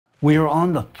We are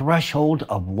on the threshold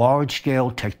of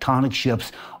large-scale tectonic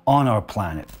shifts on our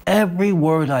planet. Every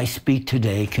word I speak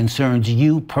today concerns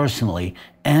you personally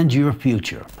and your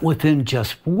future. Within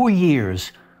just 4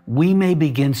 years, we may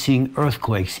begin seeing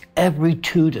earthquakes every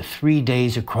 2 to 3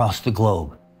 days across the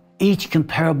globe, each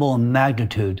comparable in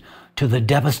magnitude to the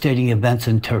devastating events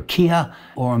in Turkey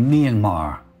or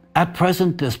Myanmar. At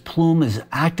present, this plume is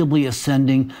actively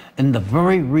ascending in the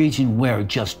very region where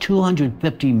just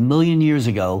 250 million years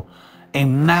ago, a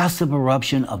massive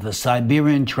eruption of the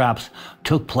Siberian Traps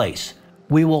took place.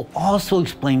 We will also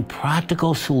explain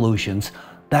practical solutions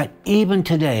that even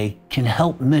today can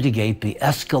help mitigate the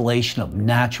escalation of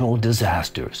natural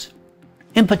disasters.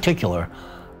 In particular,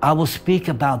 I will speak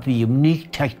about the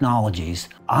unique technologies.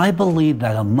 I believe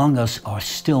that among us are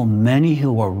still many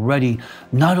who are ready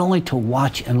not only to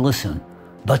watch and listen,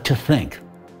 but to think,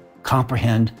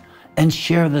 comprehend, and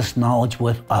share this knowledge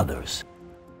with others.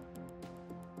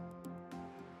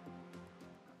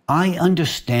 I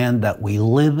understand that we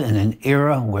live in an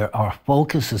era where our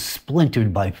focus is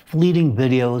splintered by fleeting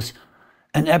videos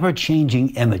and ever-changing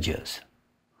images.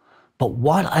 But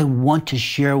what I want to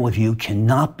share with you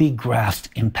cannot be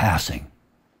grasped in passing.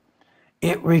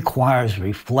 It requires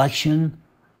reflection,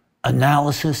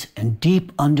 analysis, and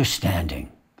deep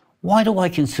understanding. Why do I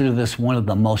consider this one of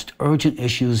the most urgent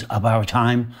issues of our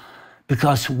time?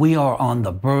 Because we are on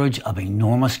the verge of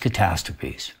enormous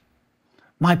catastrophes.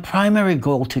 My primary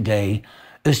goal today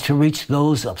is to reach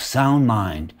those of sound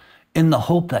mind in the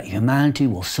hope that humanity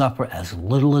will suffer as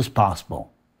little as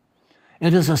possible.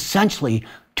 It is essentially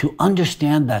to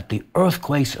understand that the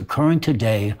earthquakes occurring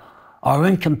today are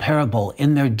incomparable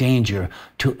in their danger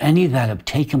to any that have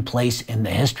taken place in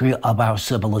the history of our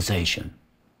civilization.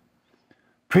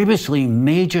 Previously,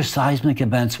 major seismic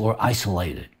events were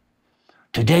isolated.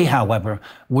 Today, however,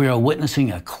 we are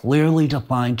witnessing a clearly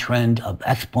defined trend of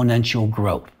exponential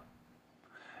growth.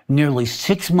 Nearly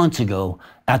 6 months ago,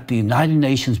 at the United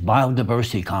Nations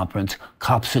Biodiversity Conference,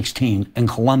 COP16 in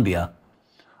Colombia,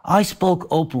 I spoke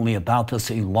openly about this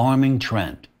alarming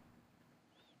trend.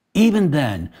 Even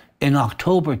then, in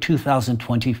October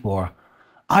 2024,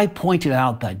 I pointed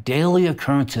out that daily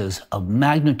occurrences of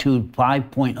magnitude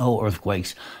 5.0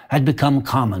 earthquakes had become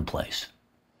commonplace.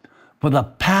 For the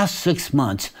past 6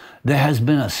 months, there has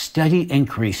been a steady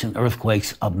increase in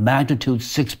earthquakes of magnitude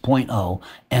 6.0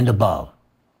 and above.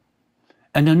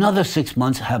 And another 6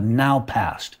 months have now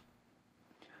passed.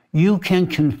 You can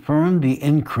confirm the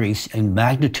increase in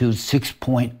magnitude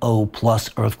 6.0 plus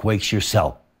earthquakes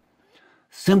yourself.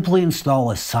 Simply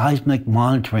install a seismic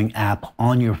monitoring app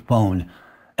on your phone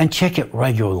and check it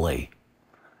regularly.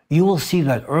 You will see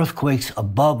that earthquakes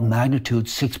above magnitude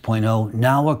 6.0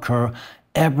 now occur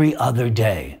every other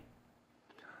day.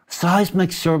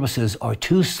 Seismic services are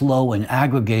too slow in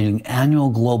aggregating annual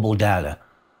global data,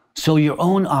 so your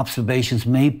own observations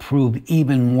may prove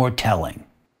even more telling.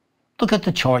 Look at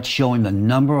the chart showing the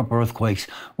number of earthquakes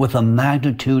with a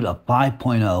magnitude of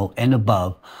 5.0 and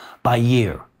above by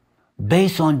year,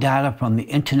 based on data from the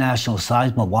International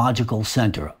Seismological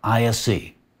Center,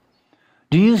 ISC.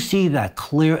 Do you see that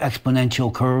clear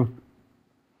exponential curve?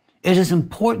 It is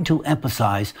important to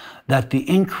emphasize that the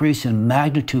increase in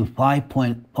magnitude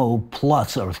 5.0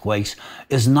 plus earthquakes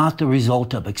is not the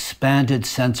result of expanded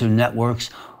sensor networks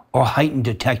or heightened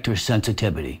detector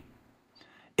sensitivity.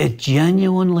 It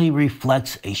genuinely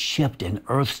reflects a shift in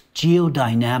Earth's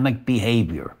geodynamic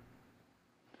behavior.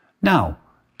 Now,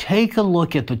 take a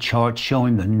look at the chart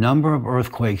showing the number of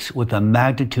earthquakes with a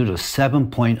magnitude of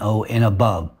 7.0 and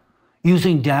above,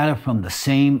 using data from the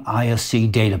same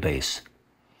ISC database.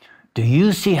 Do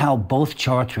you see how both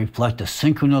charts reflect a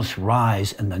synchronous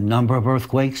rise in the number of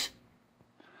earthquakes?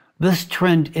 This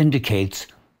trend indicates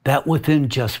that within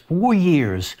just 4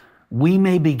 years, we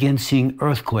may begin seeing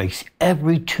earthquakes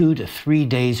every 2 to 3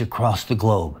 days across the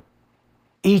globe,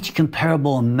 each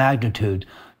comparable in magnitude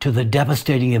to the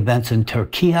devastating events in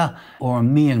Turkey or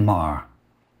Myanmar.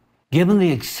 Given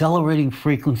the accelerating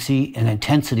frequency and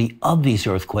intensity of these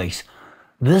earthquakes,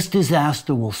 this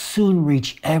disaster will soon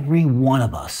reach every one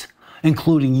of us,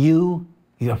 including you,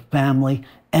 your family,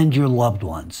 and your loved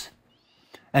ones.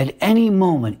 At any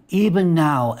moment, even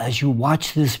now as you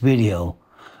watch this video,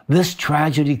 this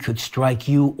tragedy could strike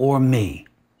you or me.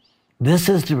 This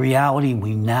is the reality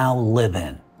we now live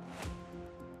in.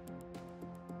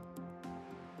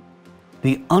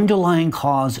 The underlying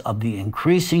cause of the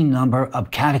increasing number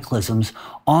of cataclysms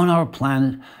on our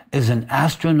planet is an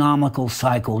astronomical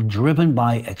cycle driven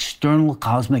by external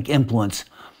cosmic influence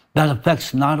that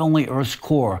affects not only Earth's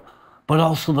core, but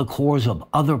also the cores of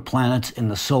other planets in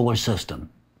the solar system.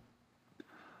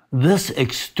 This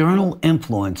external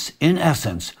influence, in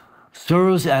essence,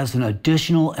 serves as an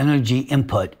additional energy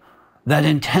input that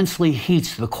intensely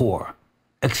heats the core,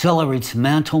 accelerates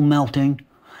mantle melting,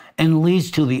 and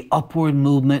leads to the upward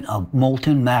movement of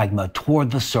molten magma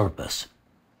toward the surface.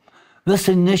 This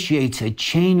initiates a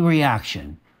chain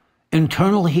reaction.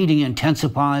 Internal heating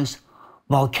intensifies,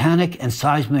 volcanic and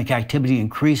seismic activity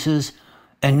increases,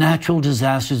 and natural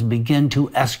disasters begin to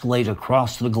escalate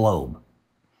across the globe.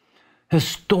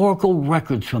 Historical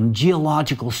records from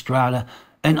geological strata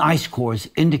and ice cores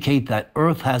indicate that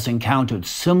Earth has encountered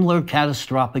similar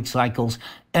catastrophic cycles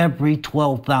every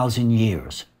 12,000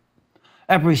 years.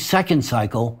 Every second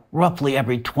cycle, roughly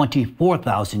every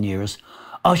 24,000 years,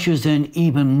 ushers in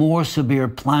even more severe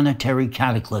planetary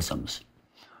cataclysms.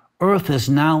 Earth is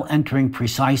now entering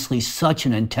precisely such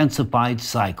an intensified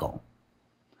cycle.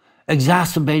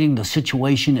 Exacerbating the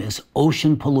situation is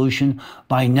ocean pollution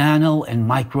by nano and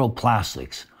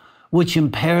microplastics, which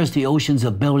impairs the ocean's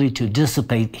ability to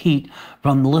dissipate heat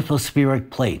from lithospheric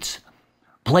plates,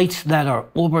 plates that are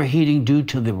overheating due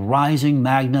to the rising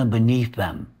magma beneath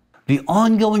them. The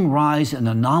ongoing rise in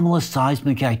anomalous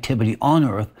seismic activity on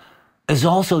Earth is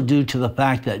also due to the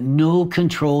fact that no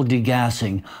controlled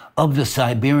degassing of the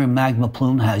Siberian magma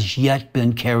plume has yet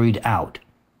been carried out.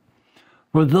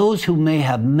 For those who may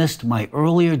have missed my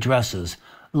earlier addresses,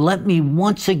 let me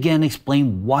once again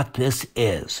explain what this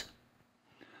is.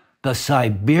 The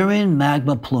Siberian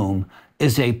magma plume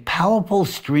is a powerful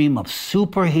stream of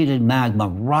superheated magma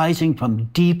rising from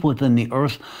deep within the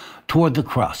Earth toward the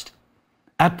crust.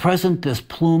 At present, this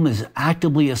plume is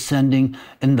actively ascending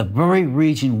in the very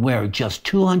region where, just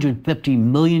 250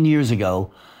 million years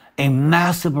ago, a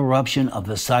massive eruption of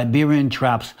the Siberian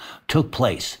Traps took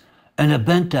place, an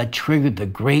event that triggered the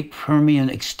Great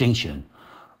Permian Extinction,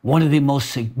 one of the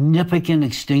most significant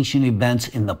extinction events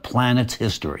in the planet's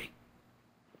history.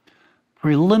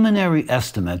 Preliminary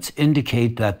estimates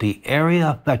indicate that the area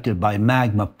affected by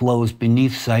magma flows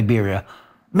beneath Siberia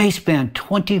may span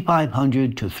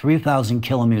 2,500 to 3,000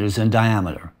 kilometers in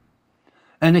diameter,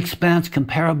 an expanse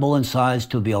comparable in size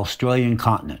to the Australian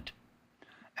continent.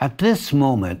 At this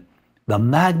moment, the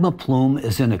magma plume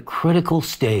is in a critical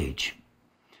stage.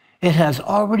 It has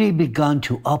already begun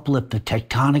to uplift the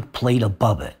tectonic plate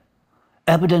above it,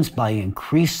 evidenced by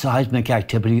increased seismic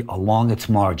activity along its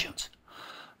margins.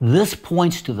 This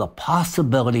points to the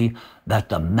possibility that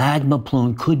the magma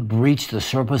plume could breach the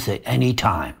surface at any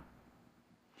time.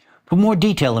 For more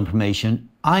detailed information,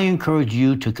 I encourage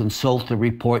you to consult the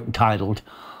report entitled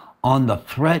 "On the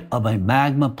Threat of a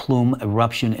Magma Plume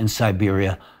Eruption in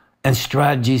Siberia and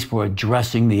Strategies for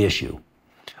Addressing the Issue,"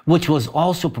 which was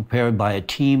also prepared by a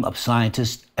team of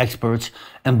scientists, experts,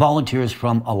 and volunteers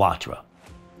from ALLATRA.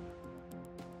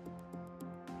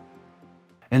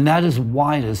 And that is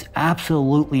why it is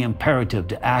absolutely imperative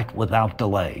to act without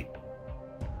delay.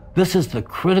 This is the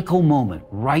critical moment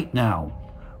right now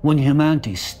when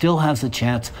humanity still has a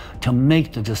chance to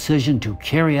make the decision to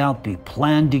carry out the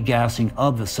planned degassing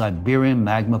of the Siberian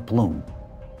magma plume.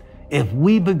 If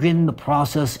we begin the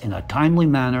process in a timely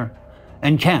manner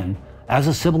and can, as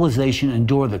a civilization,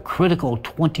 endure the critical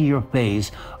 20-year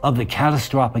phase of the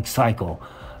catastrophic cycle,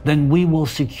 then we will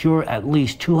secure at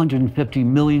least 250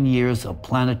 million years of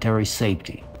planetary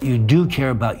safety. You do care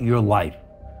about your life.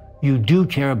 You do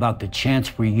care about the chance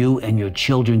for you and your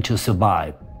children to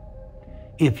survive.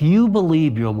 If you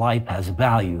believe your life has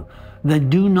value, then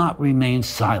do not remain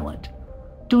silent.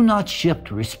 Do not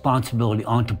shift responsibility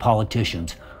onto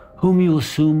politicians, whom you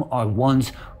assume are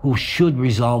ones who should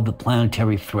resolve the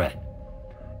planetary threat.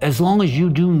 As long as you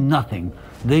do nothing,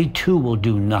 they too will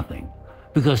do nothing,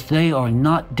 because they are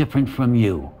not different from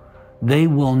you. They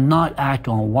will not act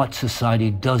on what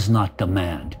society does not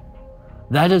demand.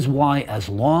 That is why, as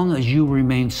long as you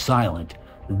remain silent,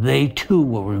 they too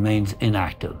will remain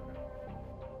inactive.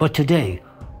 But today,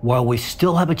 while we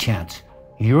still have a chance,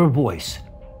 your voice,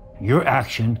 your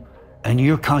action, and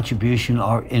your contribution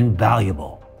are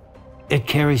invaluable. It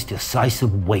carries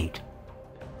decisive weight.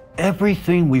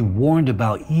 Everything we warned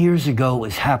about years ago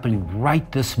is happening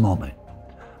right this moment.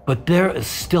 But there is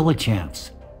still a chance,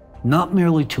 not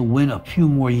merely to win a few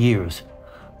more years,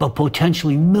 but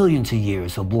potentially millions of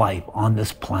years of life on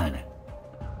this planet.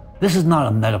 This is not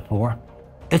a metaphor,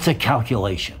 it's a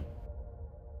calculation.